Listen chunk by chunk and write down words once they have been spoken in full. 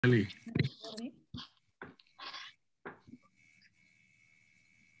Really?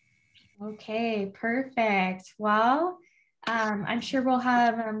 Okay, perfect. Well, I'm sure we'll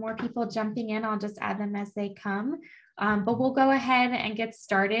have more people jumping in. I'll just add them as they come. But we'll go ahead and get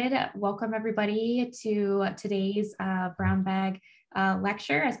started. Welcome everybody to today's Brown Bag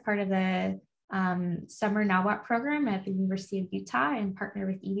lecture as part of the summer Nahuatl program at the University of Utah and partner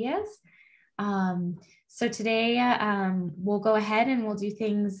with EBS. So today we'll go ahead and we'll do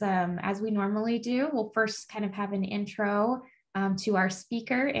things as we normally do. We'll first kind of have an intro to our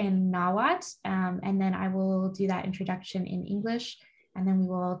speaker in Nahuatl, and then I will do that introduction in English, and then we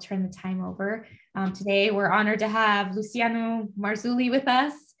will turn the time over. Today we're honored to have Luciano Marzulli with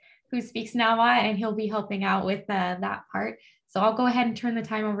us, who speaks Nahuatl, and he'll be helping out with that part. So I'll go ahead and turn the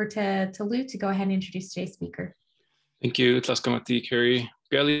time over to Lu to go ahead and introduce today's speaker. Thank you, Tlaskamati Kerry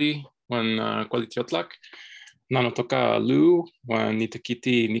Gali, wan Qualitiotlak. Nanotoka Lu, wan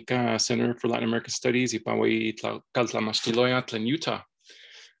Nitakiti Nika Center for Latin American Studies, Ipawai Kaltlamashtiloya, Tlen Utah.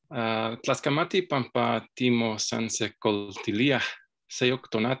 Tlaskamati Pampa Timo Sanse Coltilia, Seyok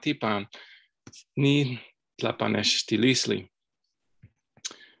Tonati Pan Ni Tlapaneshtilisli.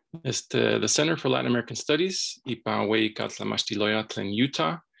 The Center for Latin American Studies, Ipawai Kaltlamashtiloya, Tlen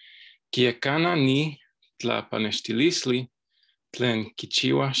Utah, Kiekana Ni Tlapaneshtilisli, Tlen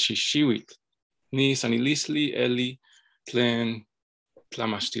Kichiwa Shishiwit. Ni sanilisli eli tlen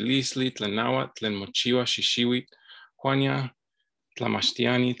tlamashtilisli tlen nahuatl tlen mochiwa shishiwit Juania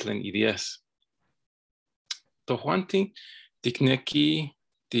tlamashtiani tlen idies. Tojuanti tikneki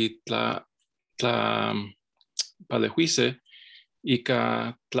ti tla palehuise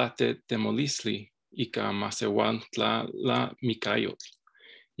ika tlate temolisli ika masewan tla la mikayotl.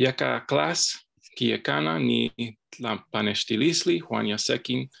 Yaka class kiekana ni tlapaneshtilisli Juania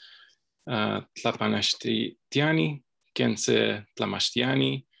sekin Tlapanashtiani, Kense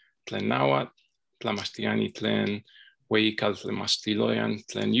Tlamashtiani, Tlen Nahuatl, Tlamashtiani Tlen Weikal Tlamashtiloyan,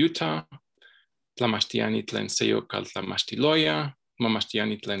 Tlen Utah, Tlamashtiani Tlen Seyokal Tlamashtiloya,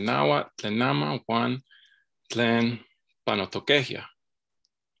 Mamashtiani Tlen Nahuatl, Tlen Nama, Juan, Tlen Panotokehia.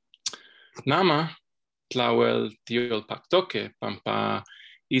 Nama, Tlawel Tiol Paktoke, Pampa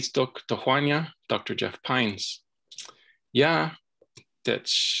Itztok Tojuania, Dr. Jeff Pynes. Ya,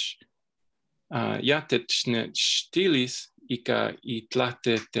 Yatechnechtilis ika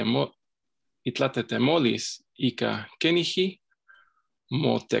itlate temolis ika keniji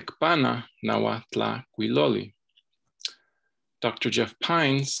motekpana nahuatl quiloli. Dr. Jeff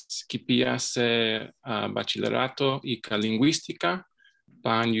Pynes kipiase bachillerato ika linguística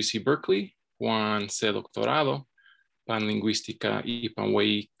pan UC Berkeley, Juan se doctorado pan linguística y pan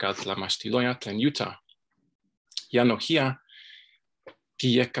wei kaltlamashtiloya tlen Utah. Yanohia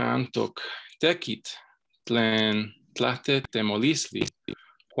Kiyekantok tekit tlen tlate temolisli,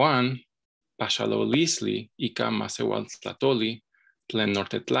 Juan pachalolisli ika masewaltlatoli, tlen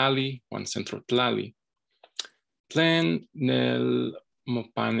nortetlali, Juan centrotlali. Tlen nel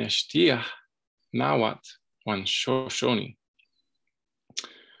mopaneshtiah nahuatl, Juan Shoshone.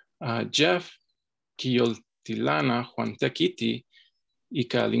 Jeff kiyoltilana Juan tekiti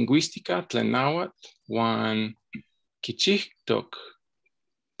ika linguística tlen nahuatl, Juan kichihtok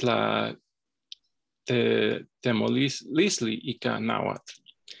tla temolisli ika nahuatl.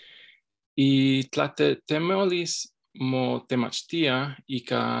 Y tlate temolis mo temachtia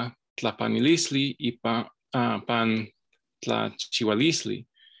ika tlapanilisli y pan tlachihualisli.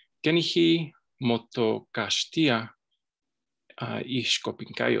 Keniji motokashtia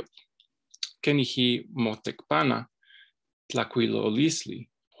ixkopinkayot. Keniji motekpana tlaquilolisli,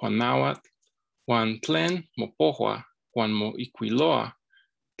 Juan nahuatl, Juan tlen mopohua, Juan mo iquiloa,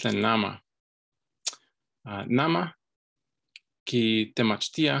 tlen nama. Nama ki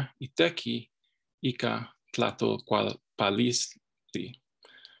temachtia iteki ika tlatolcualpalisli.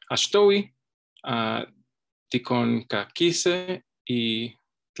 Ashtowi tikon kakise y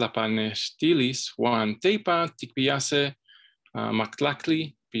tlapaneshtilis Juan teipa tikpiase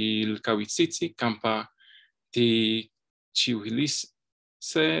maktlakli pil kawitzitzi kampa ti chihuilise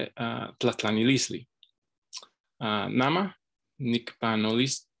tlatlanilisli. Nama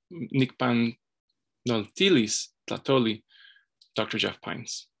nikpanoltilis tlatoli, Dr. Jeff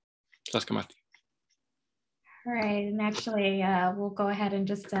Pynes. Tlaskamati. All right, and actually we'll go ahead and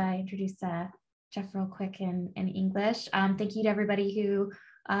just introduce Jeff real quick in English. Thank you to everybody who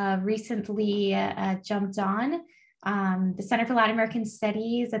recently jumped on. The Center for Latin American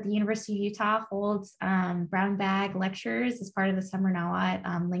Studies at the University of Utah holds brown bag lectures as part of the Summer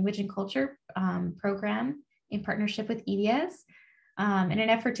Nahuatl Language and Culture program in partnership with EBS. In an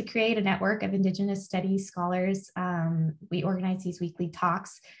effort to create a network of Indigenous studies scholars, we organize these weekly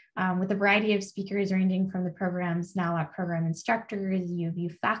talks with a variety of speakers ranging from the program's Nahuatl program instructors, U of U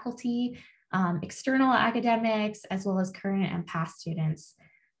faculty, external academics, as well as current and past students.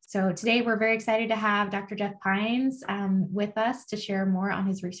 So today we're very excited to have Dr. Jeff Pynes with us to share more on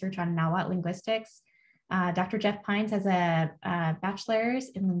his research on Nahuatl linguistics. Dr. Jeff Pynes has a bachelor's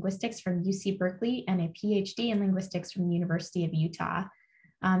in linguistics from UC Berkeley and a PhD in linguistics from the University of Utah.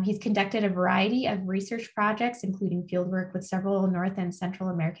 He's conducted a variety of research projects, including fieldwork with several North and Central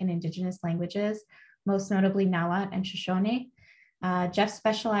American indigenous languages, most notably Nahuatl and Shoshone. Jeff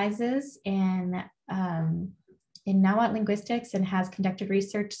specializes in Nahuatl linguistics and has conducted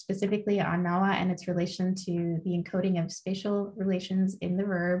research specifically on Nahuatl and its relation to the encoding of spatial relations in the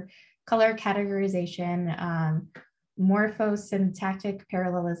verb, color categorization, morphosyntactic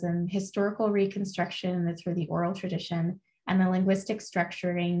parallelism, historical reconstruction through the oral tradition, and the linguistic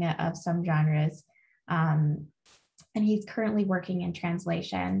structuring of some genres. And he's currently working in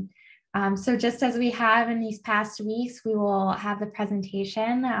translation. So just as we have in these past weeks, we will have the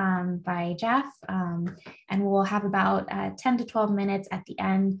presentation by Jeff, and we'll have about 10 to 12 minutes at the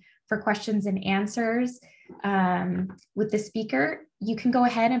end for questions and answers with the speaker. You can go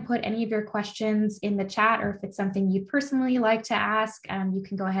ahead and put any of your questions in the chat, or if it's something you personally like to ask, you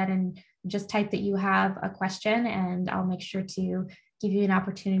can go ahead and just type that you have a question, and I'll make sure to give you an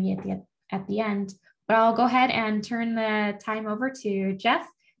opportunity at the end. But I'll go ahead and turn the time over to Jeff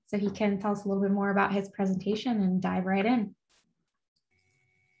so he can tell us a little bit more about his presentation and dive right in.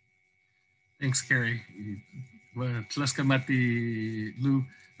 Thanks, Carrie. Tlaskamati Lu,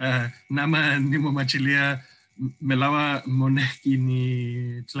 nama nimo machilia melawa moneki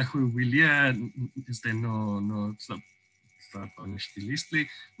ni tlahuilia no tlapaneshtilistli,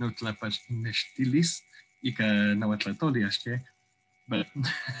 no tlapaneshtilis, ika nawatlatoliashke. But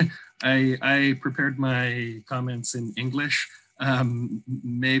I prepared my comments in English.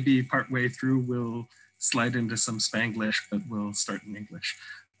 Maybe partway through we'll slide into some Spanglish, but we'll start in English.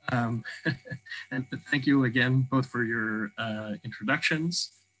 And thank you again both for your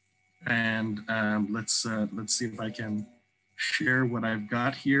introductions. And let's see if I can share what I've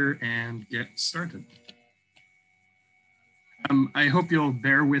got here and get started. I hope you'll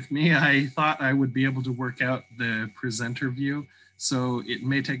bear with me. I thought I would be able to work out the presenter view, so it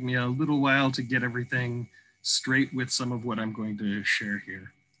may take me a little while to get everything straight with some of what I'm going to share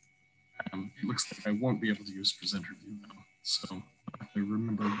here. It looks like I won't be able to use presenter view though, so I'll have to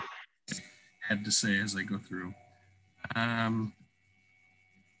remember what I had to say as I go through.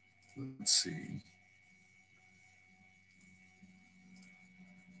 Let's see.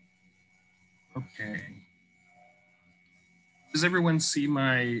 Okay. Does everyone see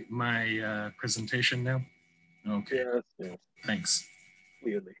my presentation now? Okay. Yes. Thanks.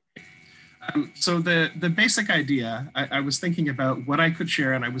 Clearly. So the basic idea, I was thinking about what I could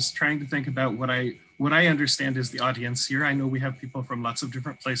share, and I was trying to think about what I understand is the audience here. I know we have people from lots of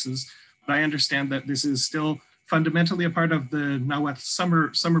different places, but I understand that this is still fundamentally a part of the Nahuatl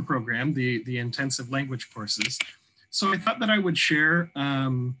summer program, the intensive language courses. So I thought that I would share,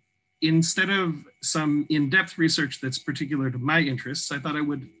 instead of some in-depth research that's particular to my interests, I thought I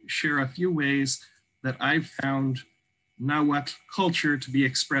would share a few ways that I've found Nahuatl culture to be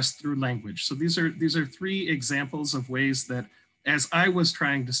expressed through language. So these are three examples of ways that, as I was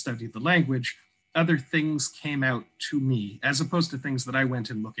trying to study the language, other things came out to me, as opposed to things that I went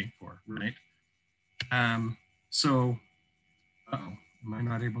in looking for, right? So, uh-oh, am I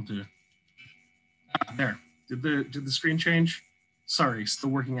not able to? There, did the screen change? Sorry, still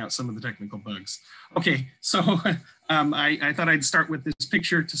working out some of the technical bugs. Okay, so I thought I'd start with this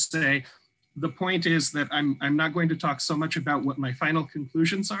picture to say, the point is that I'm not going to talk so much about what my final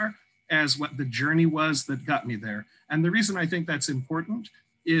conclusions are as what the journey was that got me there. And the reason I think that's important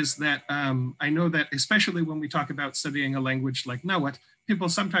is that I know that especially when we talk about studying a language like Nahuatl, people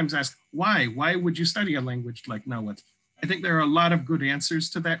sometimes ask, why? Why would you study a language like Nahuatl? I think there are a lot of good answers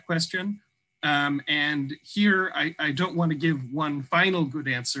to that question. And here, I don't want to give one final good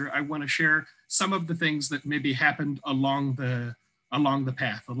answer. I want to share some of the things that maybe happened along the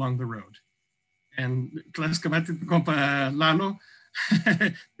path, along the road. And Lalo,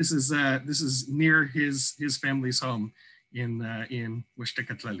 this is near his family's home in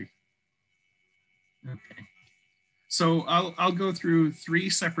Huaxtecatlali. Okay, so I'll go through three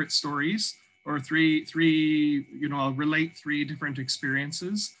separate stories, or three I'll relate three different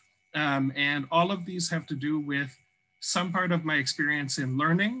experiences. And all of these have to do with some part of my experience in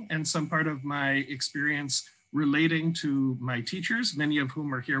learning and some part of my experience relating to my teachers, many of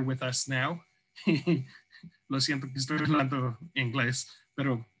whom are here with us now. lo siento que estoy hablando inglés,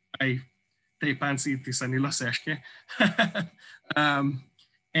 pero hay te pansi tisanilo seshke.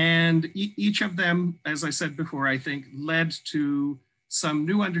 And each of them, as I said before, I think led to some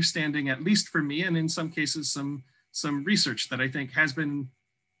new understanding, at least for me, and in some cases, some research that I think has been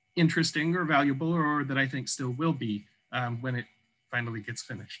interesting or valuable, or that I think still will be when it finally gets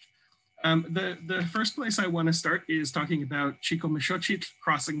finished. The first place I want to start is talking about Chico-Mishochitl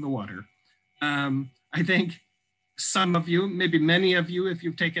crossing the water. I think some of you, maybe many of you, if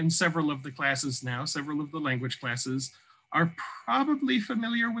you've taken several of the classes now, several of the language classes, are probably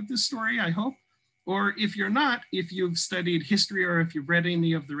familiar with this story, I hope. Or if you're not, if you've studied history or if you've read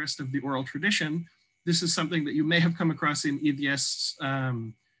any of the rest of the oral tradition, this is something that you may have come across in EDS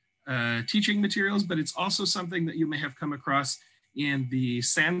teaching materials, but it's also something that you may have come across in the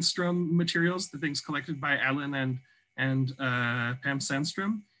Sandstrom materials, the things collected by Alan and Pam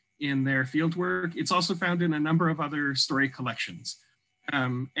Sandstrom in their fieldwork. It's also found in a number of other story collections.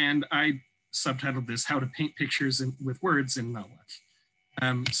 And I subtitled this, How to Paint Pictures with Words in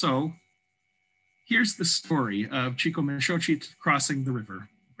Nahuatl. So here's the story of Chico-Mishochitl crossing the river,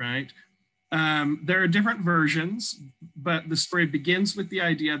 right? There are different versions, but the story begins with the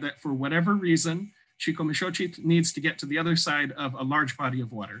idea that for whatever reason, Chico-Mishochitl needs to get to the other side of a large body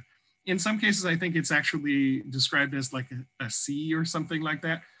of water. In some cases, I think it's actually described as like a sea or something like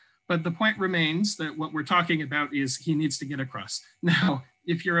that. But the point remains that what we're talking about is he needs to get across. Now,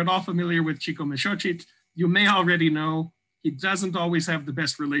 if you're at all familiar with Chico-Mishochitl, you may already know he doesn't always have the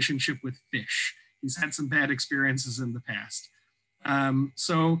best relationship with fish. He's had some bad experiences in the past.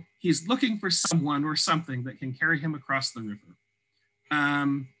 So he's looking for someone or something that can carry him across the river.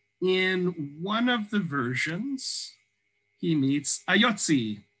 In one of the versions, he meets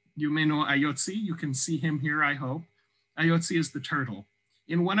Ayotzi. You may know Ayotzi. You can see him here, I hope. Ayotzi is the turtle.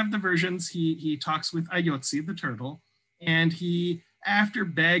 In one of the versions, he talks with Ayotzi, the turtle, and he, after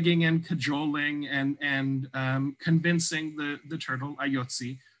begging and cajoling and convincing the turtle,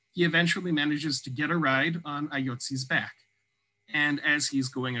 Ayotzi, he eventually manages to get a ride on Ayotzi's back. And as he's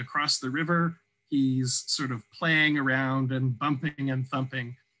going across the river, he's sort of playing around and bumping and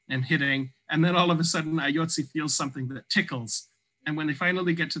thumping and hitting. And then all of a sudden, Ayotzi feels something that tickles. And when they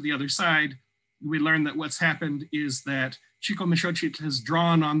finally get to the other side, we learn that what's happened is that Chico-Mishochitl has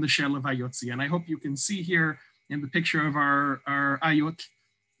drawn on the shell of Ayotzi. And I hope you can see here in the picture of our Ayot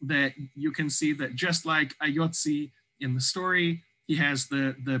that you can see that just like Ayotzi in the story, he has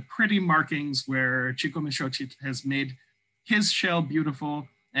the pretty markings where Chico-Mishochitl has made his shell beautiful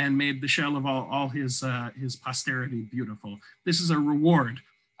and made the shell of all his posterity beautiful. This is a reward.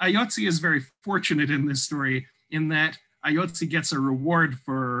 Ayotzi is very fortunate in this story in that Ayotzi gets a reward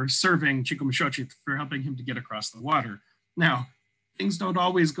for serving Chico-Mishochitl, for helping him to get across the water. Now, things don't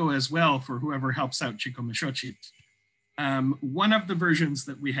always go as well for whoever helps out Chico-Mishochitl. One of the versions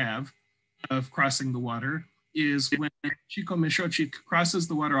that we have of crossing the water is when Chico-Mishochitl crosses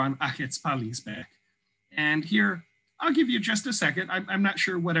the water on Achetzpali's back. And here, I'll give you just a second. I'm not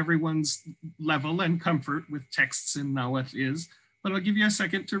sure what everyone's level and comfort with texts in Nahuatl is, but I'll give you a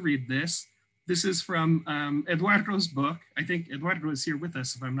second to read this. This is from Eduardo's book. I think Eduardo is here with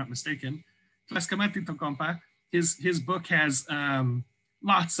us, if I'm not mistaken. His book has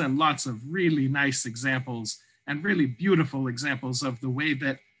lots and lots of really nice examples and really beautiful examples of the way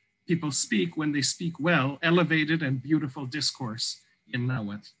that people speak when they speak well, elevated and beautiful discourse in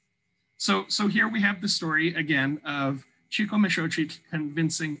Nahuatl. So here we have the story again of Chico-Mishochitl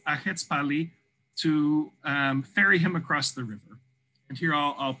convincing Achetzpali to ferry him across the river. And here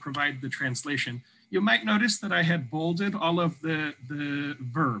I'll provide the translation. You might notice that I had bolded all of the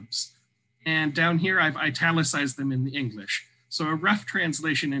verbs. And down here I've italicized them in the English. So a rough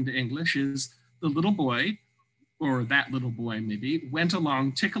translation into English is the little boy, or that little boy maybe, went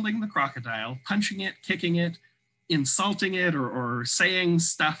along tickling the crocodile, punching it, kicking it, insulting it, or saying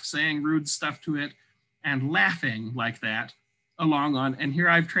rude stuff to it, and laughing like that along on. And here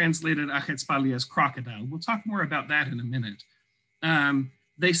I've translated Achetzpali as crocodile. We'll talk more about that in a minute.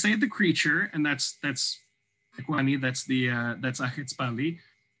 They say the creature, and that's Ekwani, that's Achetzpali,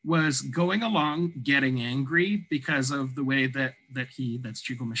 was going along getting angry because of the way that's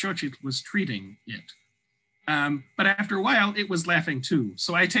Chico-Mishochitl, was treating it. But after a while, it was laughing too.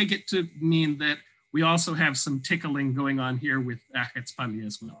 So I take it to mean that we also have some tickling going on here with Achetzpali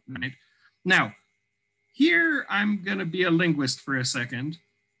as well, right? Now, here I'm gonna be a linguist for a second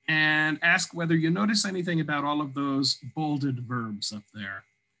and ask whether you notice anything about all of those bolded verbs up there.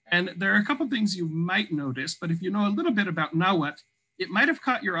 And there are a couple things you might notice, but if you know a little bit about Nahuatl, it might have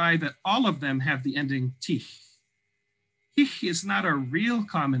caught your eye that all of them have the ending tich. Tich is not a real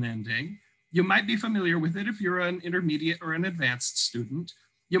common ending, You might be familiar with it if you're an intermediate or an advanced student.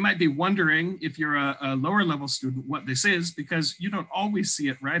 You might be wondering if you're a lower level student what this is, because you don't always see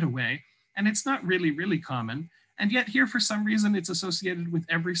it right away. And it's not really common. And yet here, for some reason, it's associated with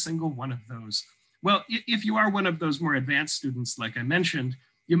every single one of those. Well, if you are one of those more advanced students, like I mentioned,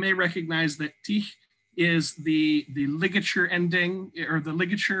 you may recognize that tich is the ligature ending, or the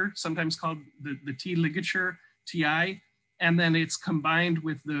ligature, sometimes called the T ligature, ti, and then it's combined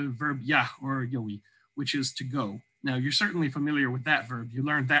with the verb ya or yoi, which is to go. Now, you're certainly familiar with that verb. You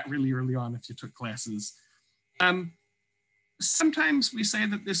learned that really early on if you took classes. Sometimes we say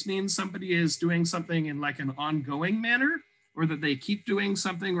that this means somebody is doing something in like an ongoing manner, or that they keep doing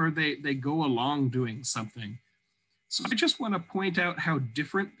something, or they go along doing something. So I just want to point out how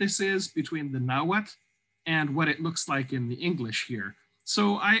different this is between the Nahuatl and what it looks like in the English here.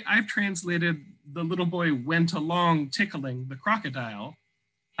 So I've translated "the little boy went along tickling the crocodile,"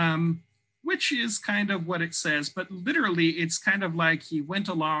 which is kind of what it says, but literally it's kind of like he went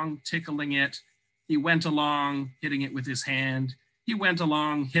along tickling it, he went along hitting it with his hand, he went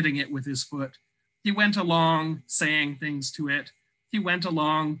along hitting it with his foot, he went along saying things to it, he went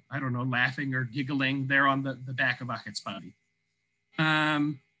along, I don't know, laughing or giggling there on the back of Akhetsbali.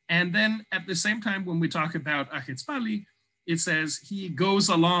 And then at the same time, when we talk about Akhetsbali, it says he goes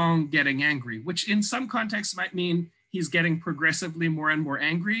along getting angry, which in some contexts might mean he's getting progressively more and more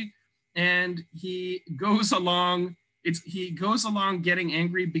angry. And he goes along getting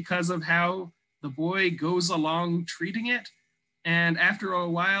angry because of how the boy goes along treating it. And after a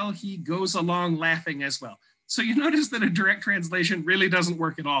while, he goes along laughing as well. So you notice that a direct translation really doesn't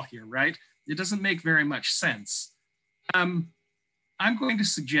work at all here, right? It doesn't make very much sense. I'm going to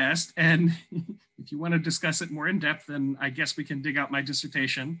suggest, and if you want to discuss it more in depth, then I guess we can dig out my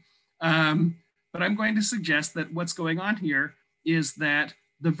dissertation. But I'm going to suggest that what's going on here is that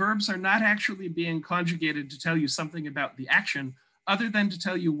the verbs are not actually being conjugated to tell you something about the action, other than to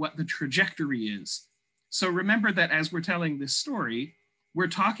tell you what the trajectory is. So remember that as we're telling this story, we're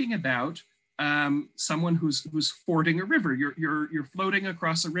talking about someone who's fording a river. You're floating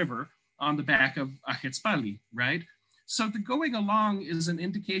across a river on the back of Akhetsbali, right? So the going along is an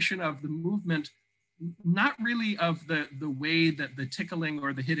indication of the movement, not really of the way that the tickling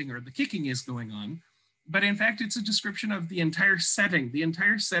or the hitting or the kicking is going on, but in fact, it's a description of the entire setting. The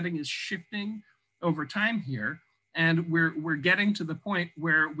entire setting is shifting over time here, and we're getting to the point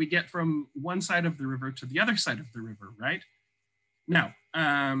where we get from one side of the river to the other side of the river, right? Now,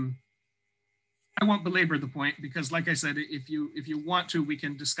 I won't belabor the point because, like I said, if you want to, we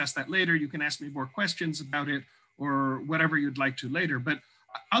can discuss that later. You can ask me more questions about it or whatever you'd like to later. But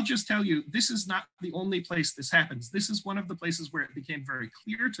I'll just tell you, this is not the only place this happens. This is one of the places where it became very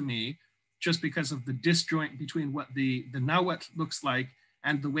clear to me, just because of the disjoint between what the Nahuatl looks like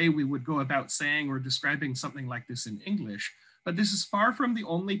and the way we would go about saying or describing something like this in English. But this is far from the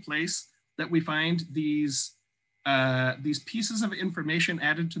only place that we find these pieces of information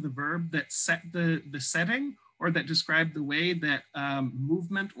added to the verb that set the setting or that describe the way that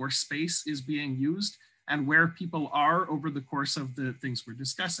movement or space is being used and where people are over the course of the things we're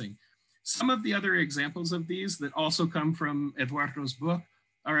discussing. Some of the other examples of these that also come from Eduardo's book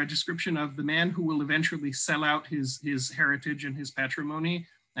are a description of the man who will eventually sell out his heritage and his patrimony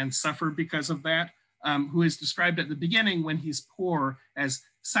and suffer because of that, who is described at the beginning when he's poor as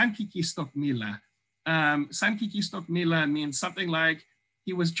Sankikistokmila. Sankikistokmila means something like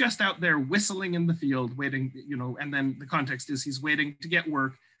he was just out there whistling in the field waiting, you know, and then the context is he's waiting to get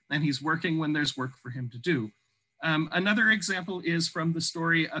work and he's working when there's work for him to do. Another example is from the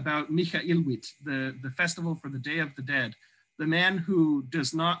story about Michailwit, the festival for the Day of the Dead. The man who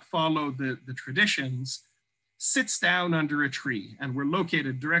does not follow the traditions sits down under a tree, and we're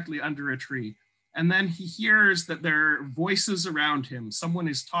located directly under a tree. And then he hears that there are voices around him. Someone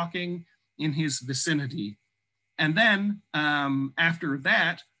is talking in his vicinity. And then after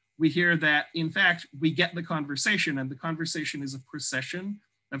that, we hear that, in fact, we get the conversation, and the conversation is a procession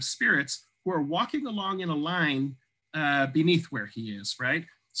of spirits who are walking along in a line beneath where he is, right?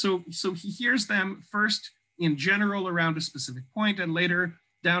 So he hears them first in general around a specific point and later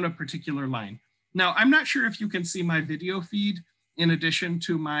down a particular line. Now, I'm not sure if you can see my video feed in addition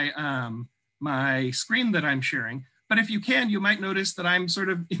to my, my screen that I'm sharing, but if you can, you might notice that I'm sort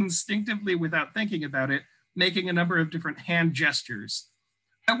of instinctively, without thinking about it, making a number of different hand gestures.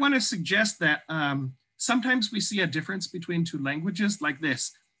 I want to suggest that sometimes we see a difference between two languages like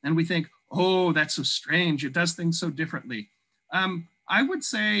this, and we think, oh, that's so strange, it does things so differently. I would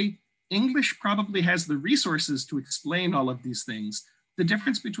say English probably has the resources to explain all of these things. The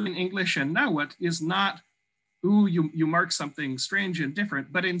difference between English and Nahuatl is not, ooh, you mark something strange and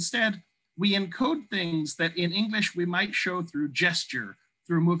different, but instead, we encode things that in English we might show through gesture,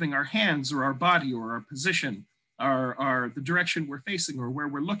 through moving our hands or our body or our position, the direction we're facing or where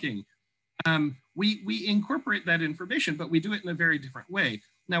we're looking. We incorporate that information, but we do it in a very different way.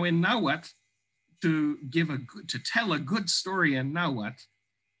 Now in Nahuatl, to tell a good story in Nahuatl,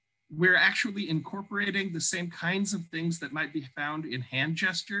 we're actually incorporating the same kinds of things that might be found in hand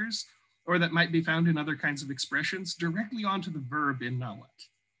gestures or that might be found in other kinds of expressions directly onto the verb in Nahuatl.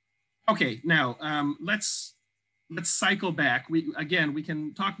 Okay, now let's cycle back. We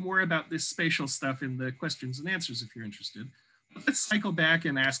can talk more about this spatial stuff in the questions and answers if you're interested. But let's cycle back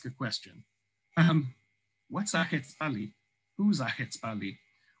and ask a question. What's Ahetzpali? Who's Ahetzpali?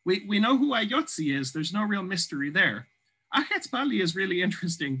 We know who Ayotzi is. There's no real mystery there. Ahetzpali is really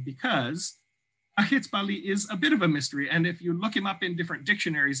interesting because Ahetzpali is a bit of a mystery. And if you look him up in different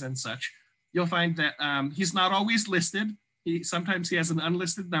dictionaries and such, you'll find that he's not always listed. Sometimes he has an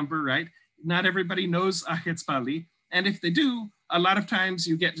unlisted number, right? Not everybody knows Ahetzpali. And if they do, a lot of times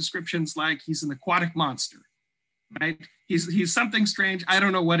you get descriptions like he's an aquatic monster, right? He's something strange. I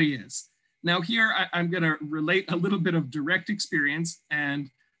don't know what he is. Now here, I'm gonna relate a little bit of direct experience,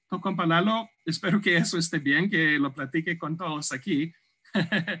 and Tocompalalo, espero que eso esté bien, que lo platique con todos aquí.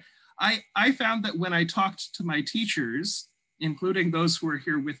 I found that when I talked to my teachers, including those who are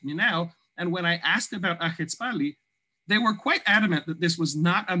here with me now, and when I asked about Ahetzpali, they were quite adamant that this was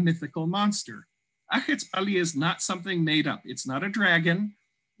not a mythical monster. Ahetzpali is not something made up. It's not a dragon.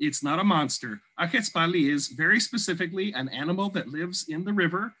 It's not a monster. Ahetzpali is very specifically an animal that lives in the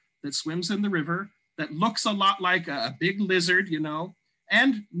river, that swims in the river, that looks a lot like a big lizard, you know.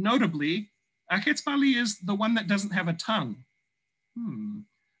 And notably, Ahetzpali is the one that doesn't have a tongue.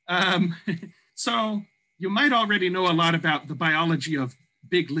 So you might already know a lot about the biology of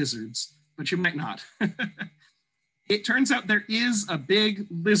big lizards, but you might not. It turns out there is a big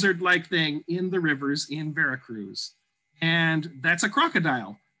lizard-like thing in the rivers in Veracruz, and that's a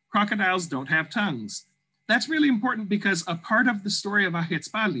crocodile. Crocodiles don't have tongues. That's really important because a part of the story of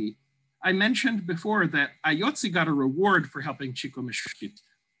Ahetzpali, I mentioned before that Ayotzi got a reward for helping Chico Mishochit.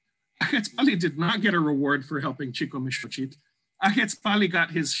 Ahetzpali did not get a reward for helping Chico Mishochit. Ahetzpali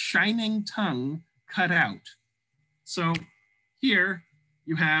got his shining tongue cut out. So here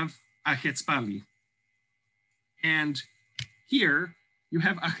you have Ahetzpali. And here you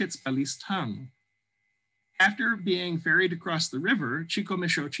have Ahetzpali's tongue. After being ferried across the river, Chico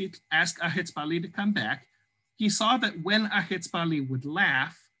Mishochit asked Ahetzpali to come back. He saw that when Ahetzpali would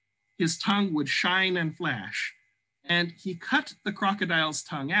laugh, his tongue would shine and flash. And he cut the crocodile's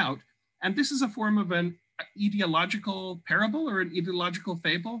tongue out. And this is a form of an etiological parable or an etiological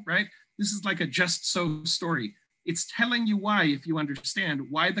fable, right? This is like a just so story. It's telling you why, if you understand,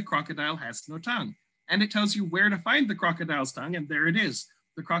 why the crocodile has no tongue. And it tells you where to find the crocodile's tongue, and there it is.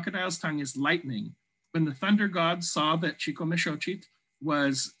 The crocodile's tongue is lightning. When the thunder gods saw that Chico Mishochit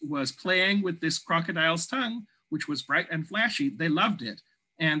was playing with this crocodile's tongue, which was bright and flashy, they loved it.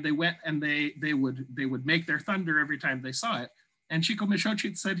 And they went and they would make their thunder every time they saw it. And Chico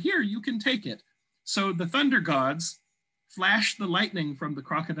Mishochit said, here, you can take it. So the thunder gods flashed the lightning from the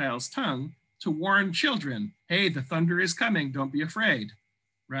crocodile's tongue to warn children, hey, the thunder is coming, don't be afraid,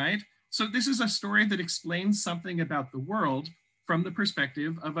 right? So this is a story that explains something about the world from the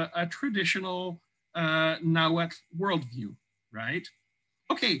perspective of a traditional Nahuatl worldview, right?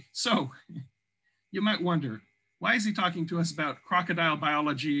 Okay, so you might wonder, why is he talking to us about crocodile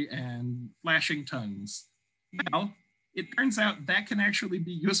biology and flashing tongues? Well, it turns out that can actually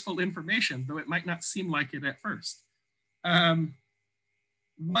be useful information, though it might not seem like it at first. One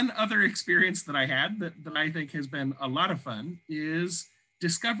other experience that I had that I think has been a lot of fun is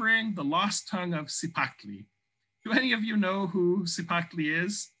discovering the lost tongue of Sipactli. Do any of you know who Sipactli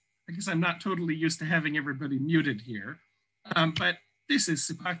is? I guess I'm not totally used to having everybody muted here, but this is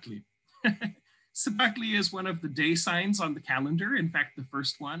Sipactli. Sipactli is one of the day signs on the calendar, in fact, the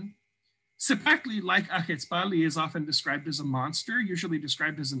first one. Sipactli, like Ahetzpali, is often described as a monster, usually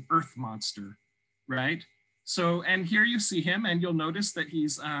described as an earth monster, right? So, and here you see him, and you'll notice that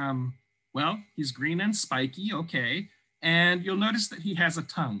he's, well, he's green and spiky, okay. And you'll notice that he has a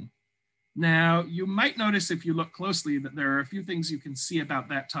tongue. Now, you might notice if you look closely that there are a few things you can see about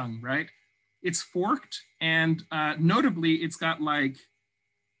that tongue, right? It's forked, and notably, it's got like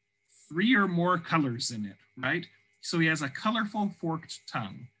 3 or more colors in it, right? So he has a colorful forked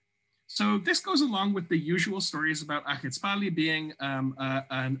tongue. So this goes along with the usual stories about Ahetzpali being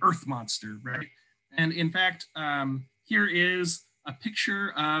an earth monster, right? And in fact, here is a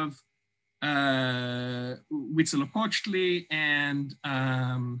picture of Huitzilopochtli and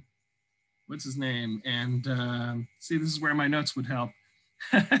what's his name? And see, this is where my notes would help.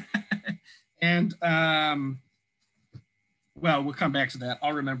 And well, we'll come back to that.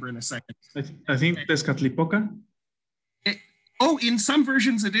 I'll remember in a second. I think Tezcatlipoca. Oh, in some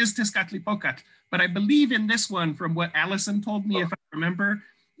versions it is Tezcatlipoca, but I believe in this one, from what Allison told me, if I remember,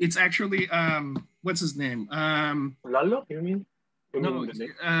 it's actually, what's his name? Lalo, you mean? No,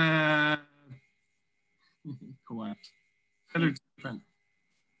 co-op. Different.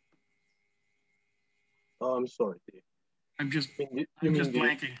 Oh, I'm sorry. I'm just you mean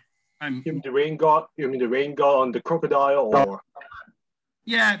blanking. You mean the rain god? You mean the rain god on the crocodile, or?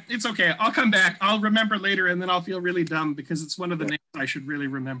 Yeah, it's okay. I'll come back. I'll remember later, and then I'll feel really dumb because it's one of the names I should really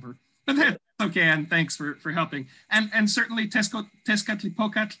remember. But that's okay, and thanks for helping. And certainly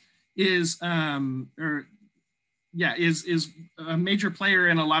Tezcatlipoca is is a major player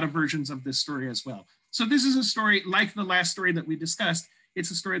in a lot of versions of this story as well. So this is a story like the last story that we discussed.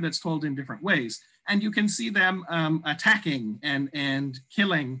 It's a story that's told in different ways, and you can see them attacking and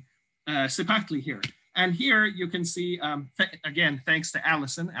killing Cipactli here. And here you can see, again, thanks to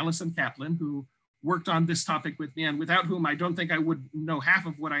Allison Kaplan, who worked on this topic with me, and without whom I don't think I would know half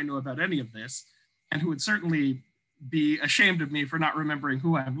of what I know about any of this, and who would certainly be ashamed of me for not remembering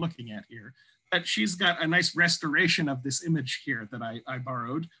who I'm looking at here. But she's got a nice restoration of this image here that I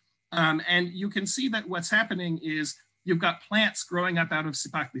borrowed. And you can see that what's happening is you've got plants growing up out of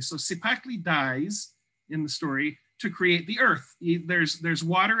Cipactli. So Cipactli dies in the story to create the earth. There's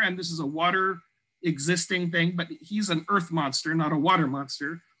water, and this is a water existing thing, but he's an earth monster, not a water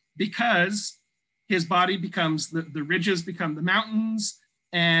monster, because his body becomes, the ridges become the mountains,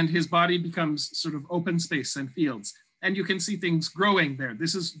 and his body becomes sort of open space and fields. And you can see things growing there.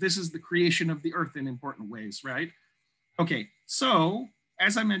 This is the creation of the earth in important ways, right? Okay, so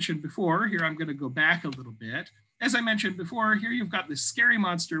as I mentioned before, here I'm gonna go back a little bit. As I mentioned before, here you've got this scary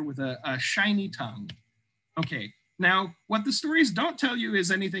monster with a shiny tongue. Okay, now what the stories don't tell you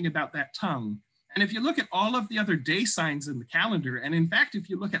is anything about that tongue. And if you look at all of the other day signs in the calendar, and in fact, if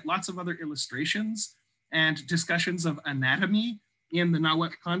you look at lots of other illustrations and discussions of anatomy in the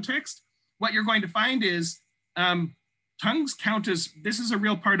Nahuatl context, what you're going to find is tongues count as, this is a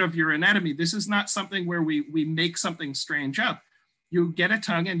real part of your anatomy. This is not something where we make something strange up. You get a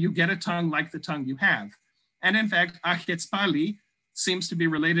tongue, and you get a tongue like the tongue you have. And in fact, Ajetzpali seems to be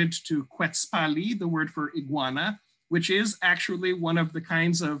related to Quetzpali, the word for iguana, which is actually one of the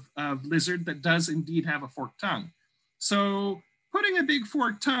kinds of lizard that does indeed have a forked tongue. So putting a big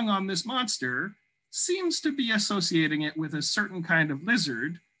forked tongue on this monster seems to be associating it with a certain kind of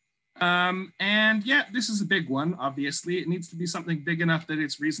lizard. And yeah, this is a big one, obviously. It needs to be something big enough that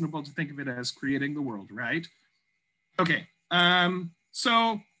it's reasonable to think of it as creating the world, right? Okay,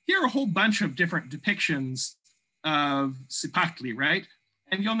 so here are a whole bunch of different depictions of Cipactli, right?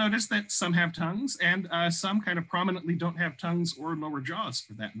 And you'll notice that some have tongues, and some kind of prominently don't have tongues or lower jaws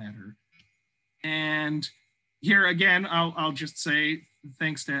for that matter. And here again, I'll just say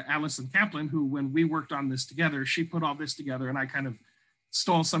thanks to Allison Kaplan, who when we worked on this together, she put all this together, and I kind of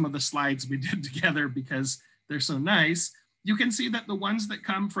stole some of the slides we did together because they're so nice. You can see that the ones that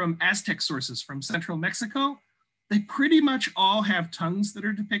come from Aztec sources from central Mexico, they pretty much all have tongues that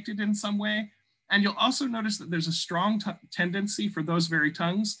are depicted in some way. And you'll also notice that there's a strong tendency for those very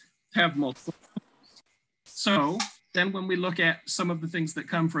tongues to have multiple. So then when we look at some of the things that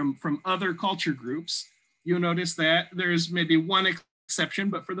come from other culture groups, you'll notice that there's maybe one exception,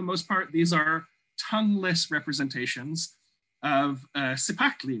 but for the most part, these are tongueless representations of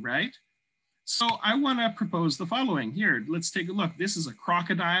Cipactli, right? So I wanna propose the following here. Let's take a look. This is a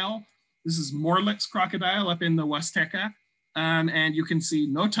crocodile. This is Morlett's crocodile up in the Huasteca. And you can see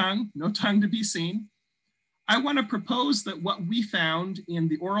no tongue to be seen. I want to propose that what we found in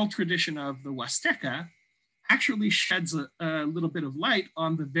the oral tradition of the Huasteca actually sheds a little bit of light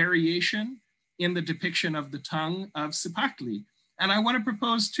on the variation in the depiction of the tongue of Cipactli. And I want to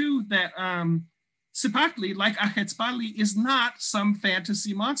propose too that Cipactli, like Ajetzpali, is not some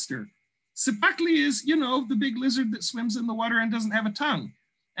fantasy monster. Cipactli is, you know, the big lizard that swims in the water and doesn't have a tongue.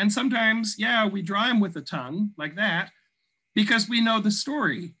 And sometimes, yeah, we draw him with a tongue like that, because we know the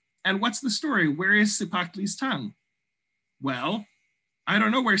story. And what's the story? Where is Cipactli's tongue? Well, I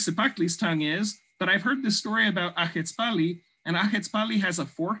don't know where Cipactli's tongue is, but I've heard this story about Ajetzpali, and Ajetzpali has a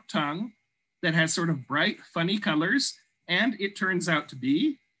forked tongue that has sort of bright, funny colors, and it turns out to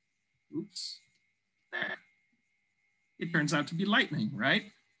be, it turns out to be lightning, right?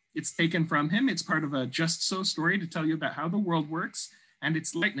 It's taken from him. It's part of a Just So story to tell you about how the world works, and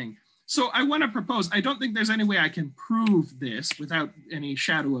it's lightning. So I want to propose, I don't think there's any way I can prove this without any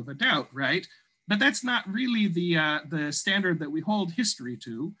shadow of a doubt, right? But that's not really the standard that we hold history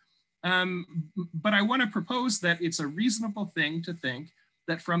to. But I want to propose that it's a reasonable thing to think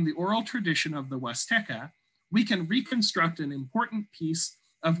that from the oral tradition of the Huasteca, we can reconstruct an important piece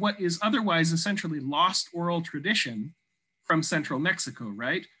of what is otherwise essentially lost oral tradition from central Mexico,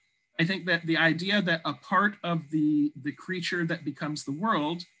 right? I think that the idea that a part of the creature that becomes the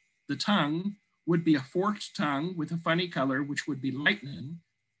world, the tongue, would be a forked tongue with a funny color, which would be lightning,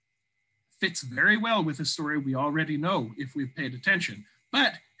 fits very well with a story we already know if we've paid attention.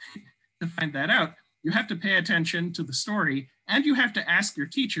 But to find that out, you have to pay attention to the story, and you have to ask your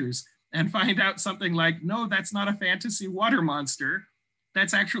teachers and find out something like, no, that's not a fantasy water monster.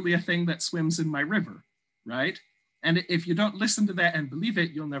 That's actually a thing that swims in my river, right? And if you don't listen to that and believe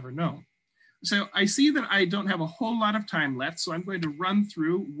it, you'll never know. So I see that I don't have a whole lot of time left, so I'm going to run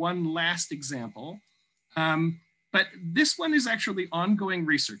through one last example. But this one is actually ongoing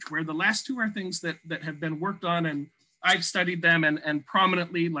research, where the last two are things that have been worked on, and I've studied them and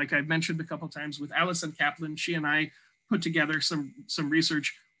prominently, like I've mentioned a couple of times with Alison Kaplan, she and I put together some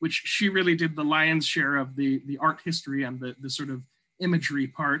research, which she really did the lion's share of the art history and the sort of imagery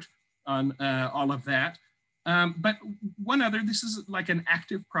part on all of that. But one other, this is like an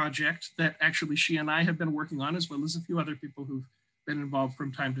active project that actually she and I have been working on, as well as a few other people who've been involved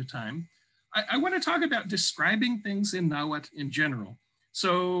from time to time. I want to talk about describing things in Nahuatl in general.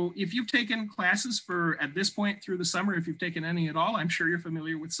 So if you've taken classes for, at this point through the summer, if you've taken any at all, I'm sure you're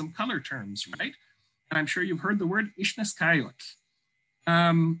familiar with some color terms, right? And I'm sure you've heard the word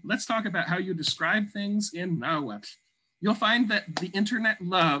Ixneskayotl. Let's talk about how you describe things in Nahuatl. You'll find that the internet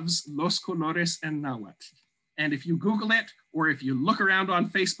loves los colores en Nahuatl. And if you Google it, or if you look around on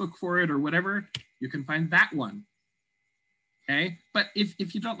Facebook for it or whatever, you can find that one. Okay, but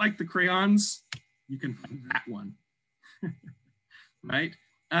if you don't like the crayons, you can find that one, right?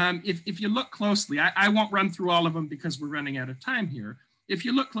 If you look closely, I won't run through all of them because we're running out of time here. If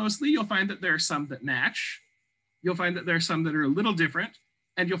you look closely, you'll find that there are some that match. You'll find that there are some that are a little different.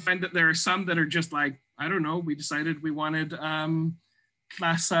 And you'll find that there are some that are just like, I don't know, we decided we wanted Clasa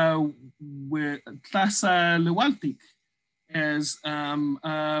Lewaltic as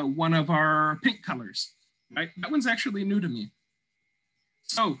one of our pink colors, right? That one's actually new to me.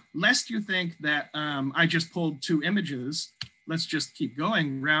 So lest you think that I just pulled two images, let's just keep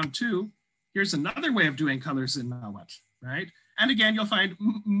going. Round two, here's another way of doing colors in Nahuatl, right? And again, you'll find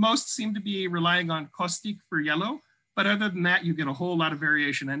most seem to be relying on caustic for yellow, but other than that, you get a whole lot of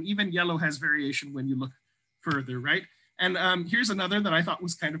variation, and even yellow has variation when you look further, right? And here's another that I thought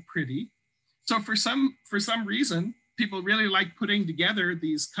was kind of pretty. So for some reason, people really like putting together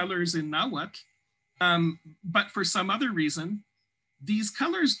these colors in Nahuatl, but for some other reason, these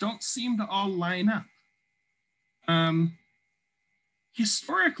colors don't seem to all line up.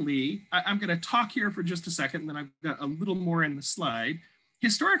 Historically, I'm going to talk here for just a second, and then I've got a little more in the slide.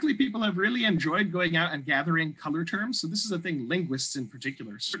 Historically, people have really enjoyed going out and gathering color terms. So this is a thing linguists in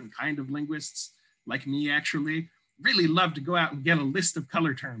particular, certain kind of linguists, like me actually, really love to go out and get a list of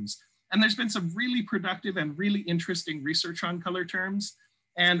color terms. And there's been some really productive and really interesting research on color terms.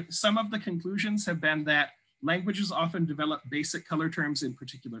 And some of the conclusions have been that languages often develop basic color terms in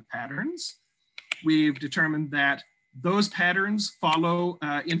particular patterns. We've determined that those patterns follow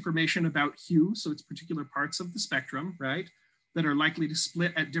information about hue, so it's particular parts of the spectrum, right, that are likely to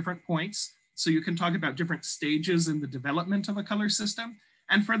split at different points. So you can talk about different stages in the development of a color system.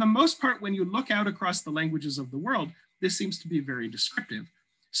 And for the most part, when you look out across the languages of the world, this seems to be very descriptive.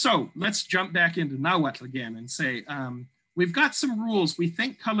 So let's jump back into Nahuatl again and say, we've got some rules. We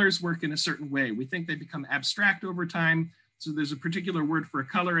think colors work in a certain way. We think they become abstract over time. So there's a particular word for a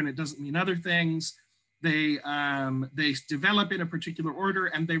color and it doesn't mean other things. They develop in a particular order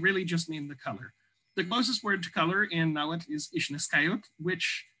and they really just mean the color. The closest word to color in Nahuatl is Ixneskayotl,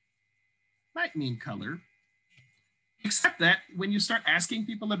 which might mean color. Except that when you start asking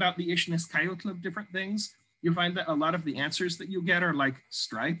people about the Ixneskayotl of different things, you find that a lot of the answers that you get are like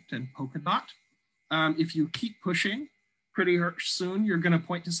striped and polka dot. If you keep pushing, pretty soon you're going to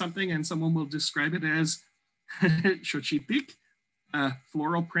point to something and someone will describe it as xochitlic,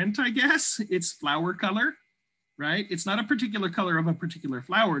 floral print, I guess. It's flower color, right? It's not a particular color of a particular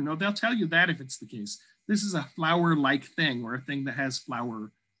flower. No, they'll tell you that if it's the case. This is a flower-like thing or a thing that has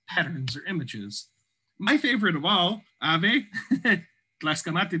flower patterns or images. My favorite of all, Ave,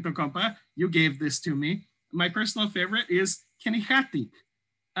 Tlaxcamatito compa, you gave this to me. My personal favorite is Kenihatik.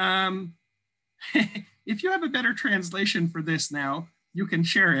 If you have a better translation for this now, you can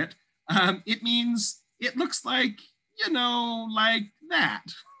share it. It means, it looks like, you know, like that.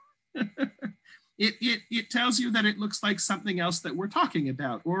 It tells you that it looks like something else that we're talking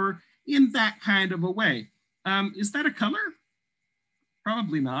about, or in that kind of a way. Is that a color?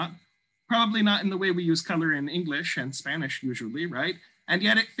 Probably not. Probably not in the way we use color in English and Spanish usually, right? And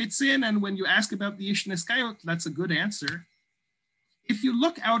yet it fits in, and when you ask about the Ishneskayot, that's a good answer. If you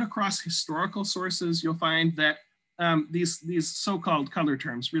look out across historical sources, you'll find that these so-called color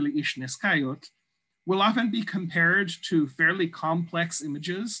terms, really Ishneskayot, will often be compared to fairly complex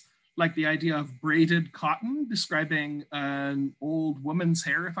images, like the idea of braided cotton, describing an old woman's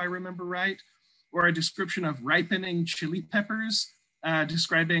hair, if I remember right, or a description of ripening chili peppers,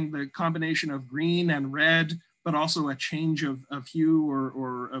 describing the combination of green and red, but also a change of hue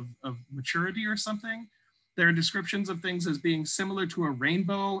or of maturity or something. There are descriptions of things as being similar to a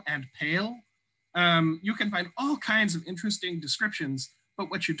rainbow and pale. You can find all kinds of interesting descriptions,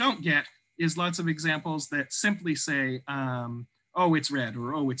 but what you don't get is lots of examples that simply say, oh, it's red,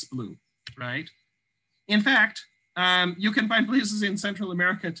 or oh, it's blue, right? In fact, you can find places in Central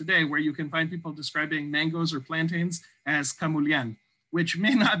America today where you can find people describing mangoes or plantains as camulian, which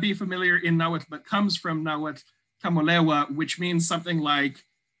may not be familiar in Nahuatl, but comes from Nahuatl camolewa, which means something like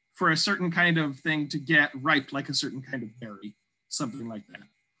for a certain kind of thing to get ripe, like a certain kind of berry, something like that.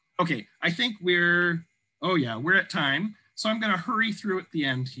 Okay, I think we're at time. So I'm gonna hurry through at the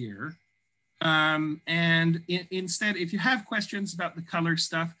end here. Instead, if you have questions about the color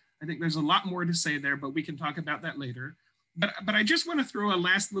stuff, I think there's a lot more to say there, but we can talk about that later. But I just want to throw a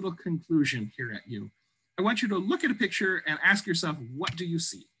last little conclusion here at you. I want you to look at a picture and ask yourself, what do you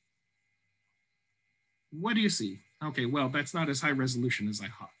see? What do you see? Okay, well, that's not as high resolution as I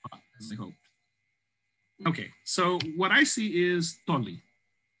hoped. Okay, so what I see is toli.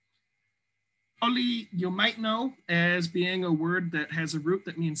 Toli, you might know as being a word that has a root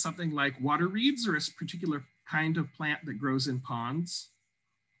that means something like water reeds, or a particular kind of plant that grows in ponds.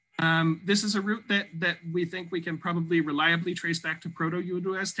 This is a root that we think we can probably reliably trace back to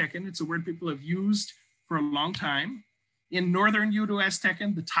Proto-Udo-Aztecan. It's a word people have used for a long time. In Northern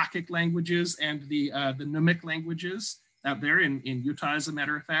Udo-Aztecan, the Takic languages and the Numic languages out there in Utah, as a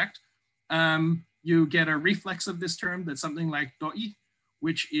matter of fact, you get a reflex of this term that's something like do'i,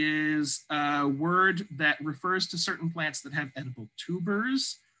 which is a word that refers to certain plants that have edible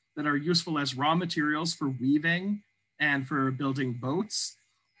tubers that are useful as raw materials for weaving and for building boats.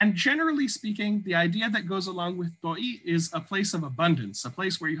 And generally speaking, the idea that goes along with do'i is a place of abundance, a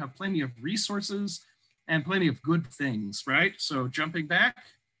place where you have plenty of resources and plenty of good things, right? So jumping back,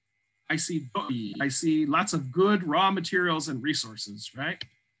 I see do'i, I see lots of good raw materials and resources, right?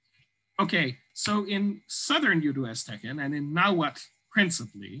 Okay, so in Southern Udo-Aztecan and in Nahuatl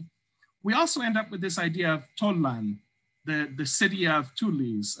principally, we also end up with this idea of Tollan, the city of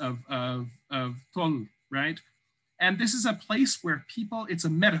tulis, of Tol, right? And this is a place where people, it's a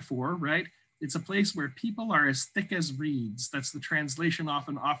metaphor, right? It's a place where people are as thick as reeds. That's the translation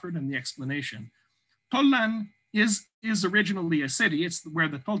often offered and the explanation. Tollan is originally a city. It's where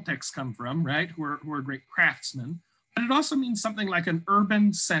the Toltecs come from, right? Who are great craftsmen. But it also means something like an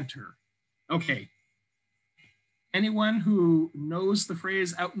urban center. Okay. Anyone who knows the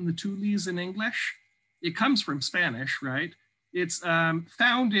phrase out in the tulis in English, it comes from Spanish, right? It's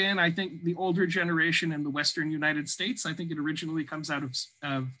found in, I think, the older generation in the Western United States. I think it originally comes out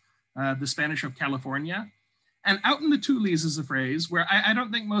of the Spanish of California. And out in the tulis is a phrase where I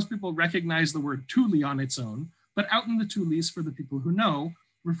don't think most people recognize the word tuli on its own, but out in the tulis, for the people who know,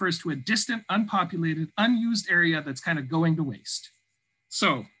 refers to a distant, unpopulated, unused area that's kind of going to waste.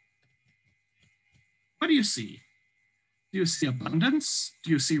 So, what do you see? Do you see abundance? Do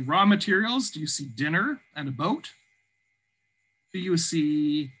you see raw materials? Do you see dinner and a boat? Do you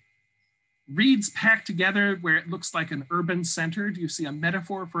see reeds packed together where it looks like an urban center? Do you see a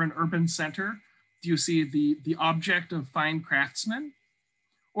metaphor for an urban center? Do you see the object of fine craftsmen?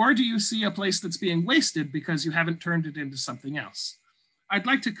 Or do you see a place that's being wasted because you haven't turned it into something else? I'd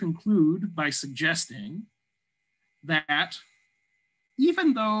like to conclude by suggesting that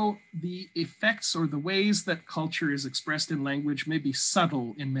even though the effects or the ways that culture is expressed in language may be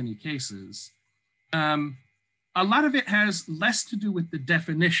subtle in many cases, a lot of it has less to do with the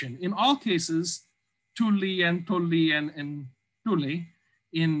definition. In all cases, tuli and toli and tuli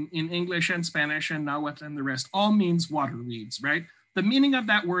in English and Spanish and Nahuatl and the rest all means water reeds, right? The meaning of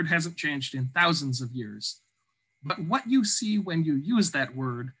that word hasn't changed in thousands of years. But what you see when you use that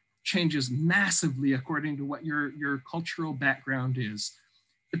word changes massively according to what your cultural background is.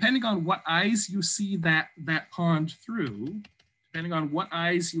 Depending on what eyes you see that pond through, depending on what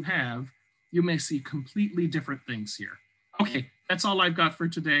eyes you have, you may see completely different things here. Okay, that's all I've got for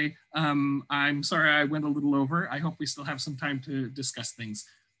today. I'm sorry I went a little over. I hope we still have some time to discuss things.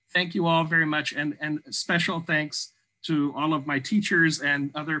 Thank you all very much, and special thanks to all of my teachers and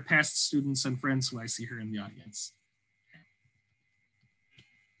other past students and friends who I see here in the audience.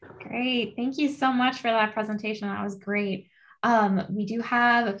 Great, thank you so much for that presentation. That was great. We do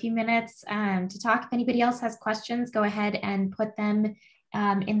have a few minutes to talk. If anybody else has questions, go ahead and put them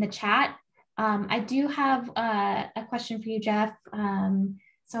in the chat. I do have a question for you, Jeff.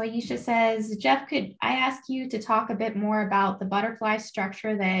 So Aisha says, Jeff, could I ask you to talk a bit more about the butterfly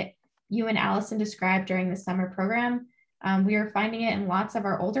structure that you and Allison described during the summer program? We are finding it in lots of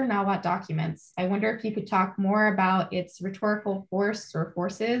our older Nahuatl documents. I wonder if you could talk more about its rhetorical force or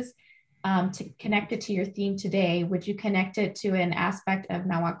forces to connect it to your theme today. Would you connect it to an aspect of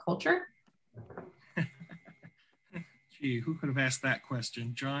Nahuatl culture? Gee, who could have asked that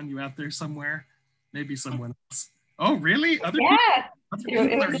question? John, you out there somewhere? Maybe someone else. Oh, really? Other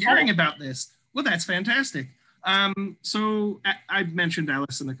people are hearing about this. Well, that's fantastic. So I've mentioned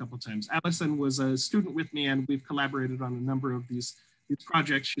Allison a couple of times. Allison was a student with me, and we've collaborated on a number of these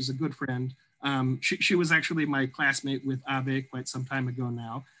projects. She's a good friend. She was actually my classmate with Abe quite some time ago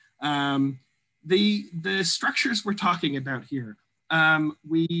now. The structures we're talking about here,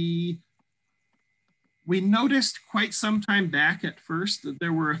 we noticed quite some time back at first that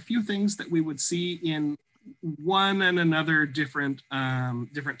there were a few things that we would see in one and another different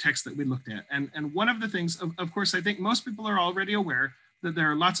texts that we looked at. And one of the things, of course, I think most people are already aware that there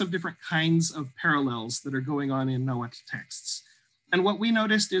are lots of different kinds of parallels that are going on in Nahuatl texts. And what we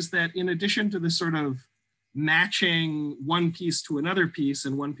noticed is that in addition to the sort of matching one piece to another piece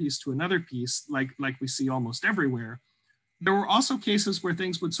and one piece to another piece, like we see almost everywhere, there were also cases where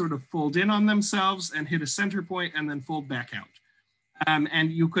things would sort of fold in on themselves and hit a center point and then fold back out.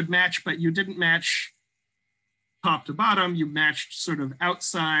 And you could match, but you didn't match top to bottom. You matched sort of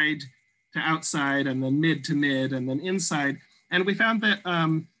outside to outside and then mid to mid and then inside. And we found that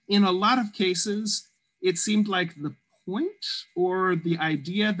in a lot of cases, it seemed like the point or the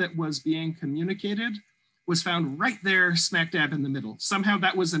idea that was being communicated was found right there smack dab in the middle. Somehow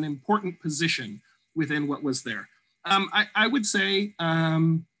that was an important position within what was there. I would say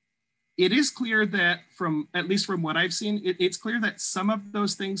it is clear that at least from what I've seen, it's clear that some of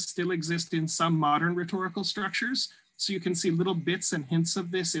those things still exist in some modern rhetorical structures. So you can see little bits and hints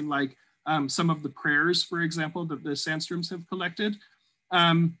of this in like some of the prayers, for example, that the Sandstroms have collected.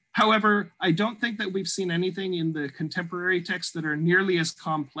 However, I don't think that we've seen anything in the contemporary texts that are nearly as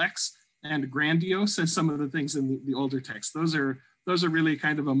complex and grandiose as some of the things in the older texts. Those are really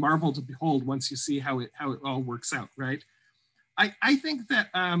kind of a marvel to behold once you see how it all works out, right? I think that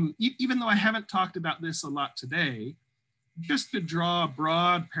even though I haven't talked about this a lot today, just to draw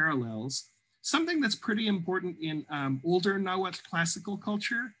broad parallels, something that's pretty important in older Nahuatl classical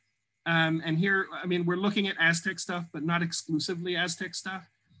culture, and here, I mean, we're looking at Aztec stuff, but not exclusively Aztec stuff,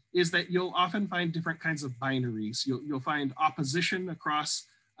 is that you'll often find different kinds of binaries. You'll find opposition across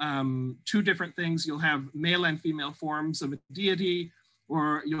two different things. You'll have male and female forms of a deity,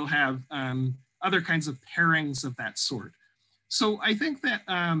 or you'll have other kinds of pairings of that sort. So I think that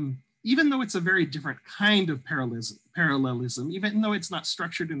even though it's a very different kind of parallelism, even though it's not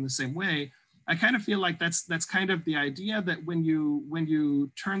structured in the same way, I kind of feel like that's kind of the idea that when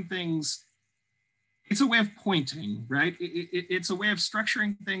you turn things, it's a way of pointing, right? It's a way of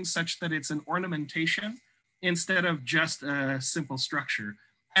structuring things such that it's an ornamentation instead of just a simple structure.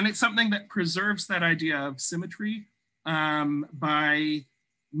 And it's something that preserves that idea of symmetry by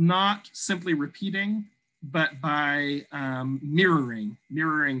not simply repeating, but by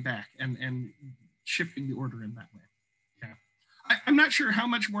mirroring back and shifting the order in that way. Yeah. I'm not sure how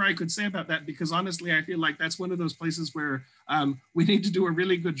much more I could say about that, because honestly, I feel like that's one of those places where we need to do a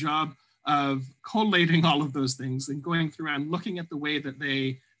really good job of collating all of those things and going through and looking at the way that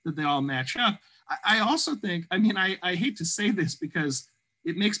they all match up. I also think, I mean, I hate to say this because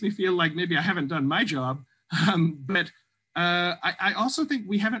it makes me feel like maybe I haven't done my job, but I also think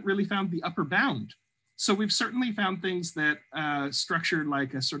we haven't really found the upper bound. So we've certainly found things that structure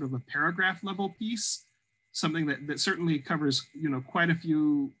like a sort of a paragraph level piece, something that certainly covers, you know, quite a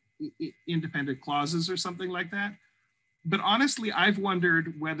few independent clauses or something like that. But honestly, I've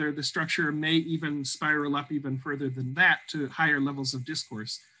wondered whether the structure may even spiral up even further than that to higher levels of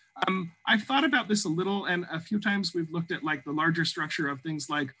discourse. I've thought about this a little, and a few times we've looked at like the larger structure of things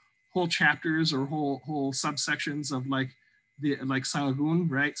like whole chapters or whole subsections of like Sahagún,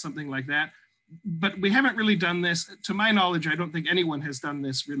 right? Something like that. But we haven't really done this. To my knowledge, I don't think anyone has done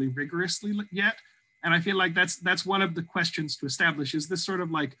this really rigorously yet. And I feel like that's one of the questions to establish. Is this sort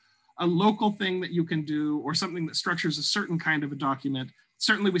of like a local thing that you can do, or something that structures a certain kind of a document?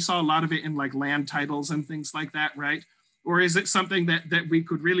 Certainly we saw a lot of it in like land titles and things like that, right? Or is it something that we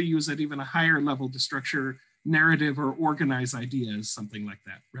could really use at even a higher level to structure narrative or organize ideas, something like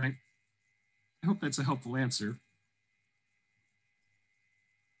that, right? I hope that's a helpful answer.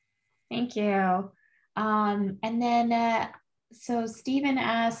 Thank you. And then So Stephen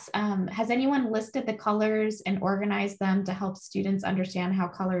asks, has anyone listed the colors and organized them to help students understand how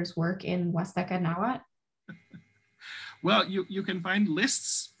colors work in Huasteca Nahuatl? Well, you can find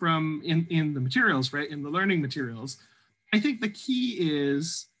lists from in the materials, right? In the learning materials. I think the key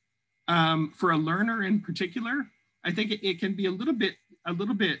is for a learner in particular, I think it can be a little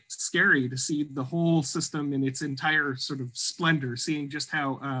bit scary to see the whole system in its entire sort of splendor, seeing just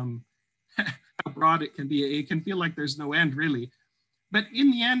how how broad it can be. It can feel like there's no end, really. But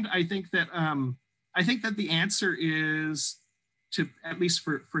in the end, I think that the answer is to, at least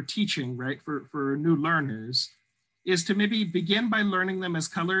for teaching, right, for new learners, is to maybe begin by learning them as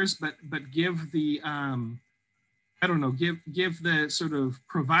colors, but give the I don't know, give the sort of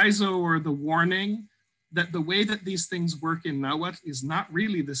proviso or the warning that the way that these things work in Nahuatl is not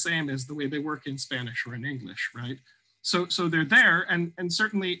really the same as the way they work in Spanish or in English, right? So they're there, and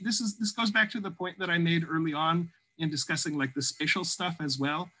certainly this goes back to the point that I made early on in discussing like the spatial stuff as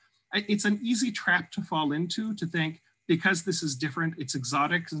well. It's an easy trap to fall into, to think because this is different, it's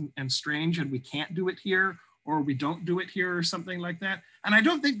exotic and strange, and we can't do it here, or we don't do it here, or something like that. And I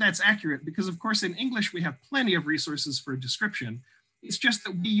don't think that's accurate, because of course in English we have plenty of resources for description. It's just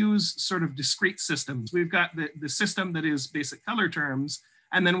that we use sort of discrete systems. We've got the system that is basic color terms,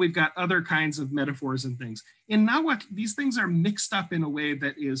 and then we've got other kinds of metaphors and things. In Nahuatl, these things are mixed up in a way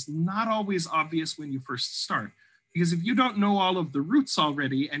that is not always obvious when you first start. Because if you don't know all of the roots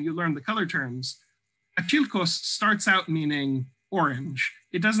already and you learn the color terms, Achilcos starts out meaning orange.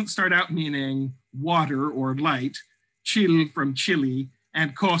 It doesn't start out meaning water or light. Chil from chili,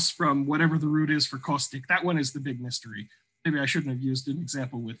 and cos from whatever the root is for caustic. That one is the big mystery. Maybe I shouldn't have used an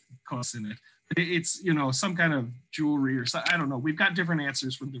example with cos in it. It's, you know, some kind of jewelry or something. I don't know. We've got different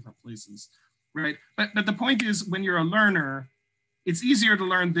answers from different places, right? But the point is, when you're a learner, it's easier to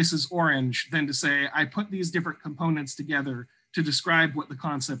learn this is orange than to say, I put these different components together to describe what the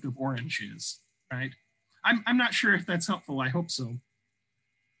concept of orange is, right? I'm not sure if that's helpful. I hope so.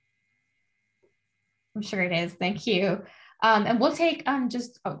 I'm sure it is. Thank you. And we'll take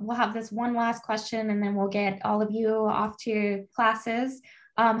we'll have this one last question, and then we'll get all of you off to your classes.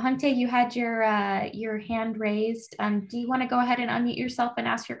 Hante, you had your hand raised. Do you want to go ahead and unmute yourself and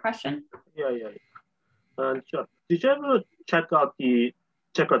ask your question? Yeah. Sure. Did you ever check out the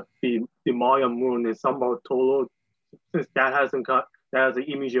Maya moon in Sao Paulo, since that has an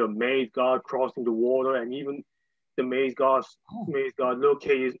image of maize god crossing the water, and even the maize god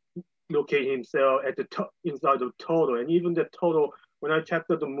locate himself at the inside the turtle, and even the turtle, when I checked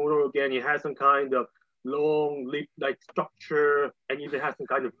out the mural again, it has some kind of long lip-like structure, and even has some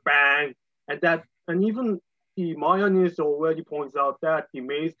kind of fang, and even the Mayanist already points out that the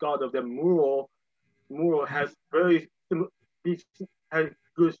maize god of the mural has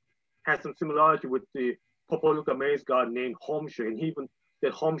has some similarity with the Popoluca maize god named Homshu, and even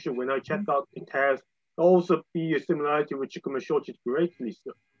that Homshu, when I checked out, it has also be a similarity with Chikumashochi greatly.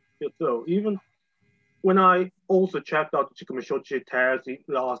 So even when I also checked out the Chikumashochi test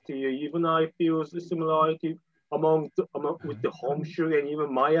last year, even I feel a similarity with the Homshu and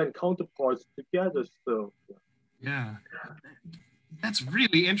even Mayan counterparts together. So yeah. That's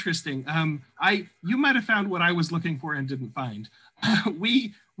really interesting. You might have found what I was looking for and didn't find.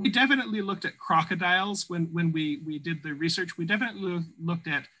 We definitely looked at crocodiles when we did the research. We definitely looked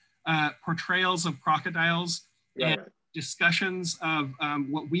at portrayals of crocodiles and discussions of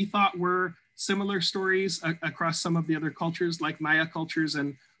what we thought were similar stories across some of the other cultures, like Maya cultures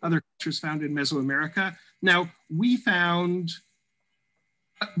and other cultures found in Mesoamerica. Now, we found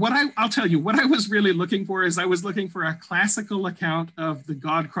I'll tell you, what I was really looking for is I was looking for a classical account of the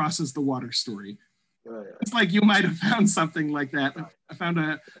God crosses the water story. It's like you might have found something like that. I found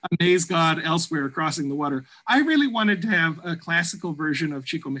a maize god elsewhere crossing the water. I really wanted to have a classical version of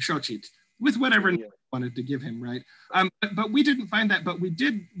Chico Mishochit with whatever name I wanted to give him, right? But we didn't find that, but we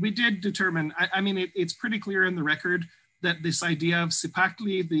did determine, I mean, it's pretty clear in the record that this idea of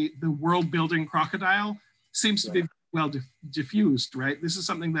Sipakli, the world building crocodile, seems to be well diffused, right? This is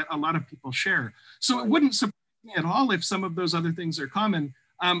something that a lot of people share. So it wouldn't surprise me at all if some of those other things are common.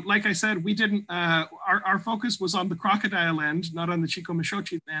 Like I said, we didn't, our focus was on the crocodile end, not on the Chico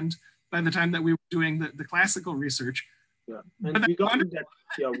Mishochit end by the time that we were doing the classical research. Yeah, and regarding that,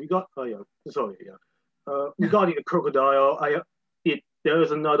 regarding the crocodile,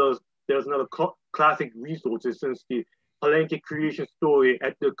 there's another classic resources, since the Palenque creation story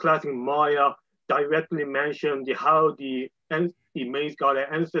at the classic Maya directly mentioned how the maize god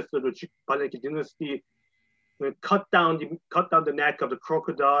ancestor of the Palenque dynasty cut down the neck of the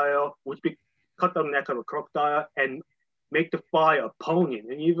crocodile, cut down the neck of the crocodile and make the fire upon it.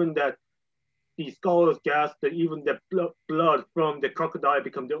 And even that the scholars guess that even the blood from the crocodile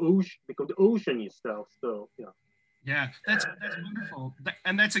become the ocean itself. So yeah. Yeah, that's wonderful.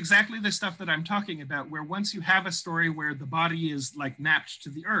 And that's exactly the stuff that I'm talking about, where once you have a story where the body is like napped to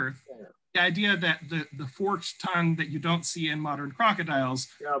the earth, yeah. The idea that the forked tongue that you don't see in modern crocodiles,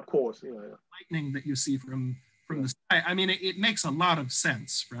 yeah, of course, yeah, lightning that you see from the sky. I mean, it makes a lot of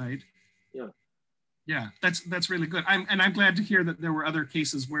sense, right? Yeah. Yeah, that's really good. I'm glad to hear that there were other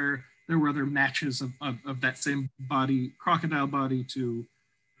cases where there were other matches of that same body, crocodile body to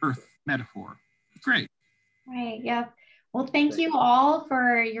earth metaphor. Great. Right, yep. Well, thank you all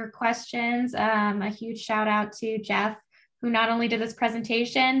for your questions. A huge shout out to Jeff, who not only did this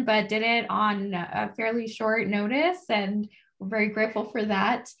presentation, but did it on a fairly short notice, and we're very grateful for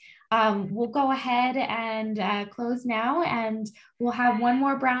that. We'll go ahead and close now, and we'll have one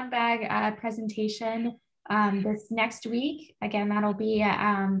more brown bag presentation this next week. Again, that'll be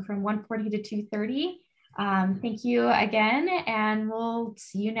from 1:40 to 2:30. Thank you again, and we'll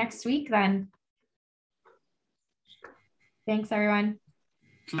see you next week then. Thanks, everyone.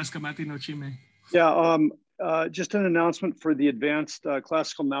 Yeah, just an announcement for the advanced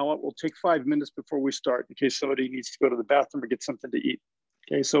classical Nahuatl. We'll take 5 minutes before we start in case somebody needs to go to the bathroom or get something to eat.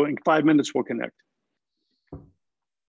 Okay, so in 5 minutes, we'll connect.